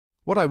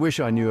What I wish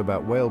I knew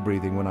about whale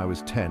breathing when I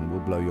was 10 will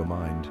blow your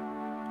mind.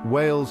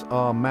 Whales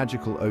are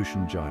magical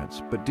ocean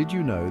giants, but did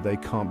you know they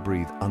can't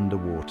breathe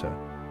underwater?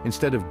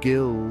 Instead of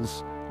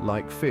gills,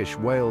 like fish,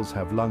 whales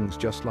have lungs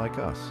just like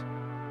us.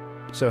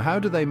 So how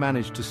do they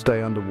manage to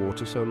stay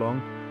underwater so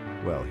long?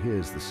 Well,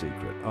 here's the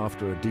secret.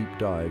 After a deep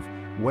dive,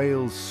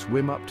 whales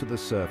swim up to the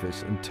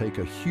surface and take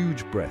a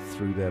huge breath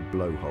through their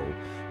blowhole,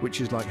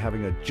 which is like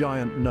having a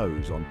giant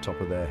nose on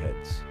top of their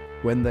heads.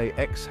 When they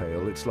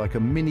exhale, it's like a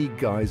mini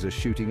geyser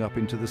shooting up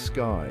into the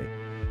sky.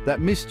 That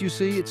mist you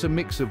see, it's a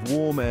mix of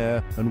warm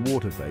air and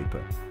water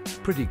vapor.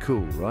 Pretty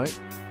cool, right?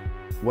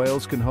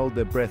 Whales can hold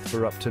their breath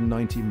for up to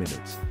 90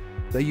 minutes.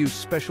 They use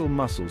special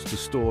muscles to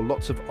store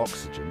lots of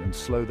oxygen and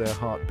slow their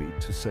heartbeat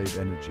to save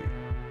energy.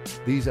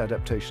 These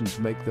adaptations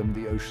make them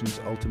the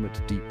ocean's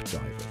ultimate deep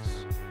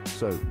divers.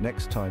 So,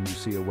 next time you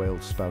see a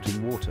whale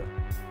spouting water,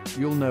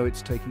 you'll know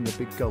it's taking a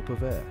big gulp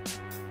of air.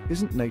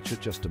 Isn't nature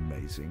just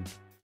amazing?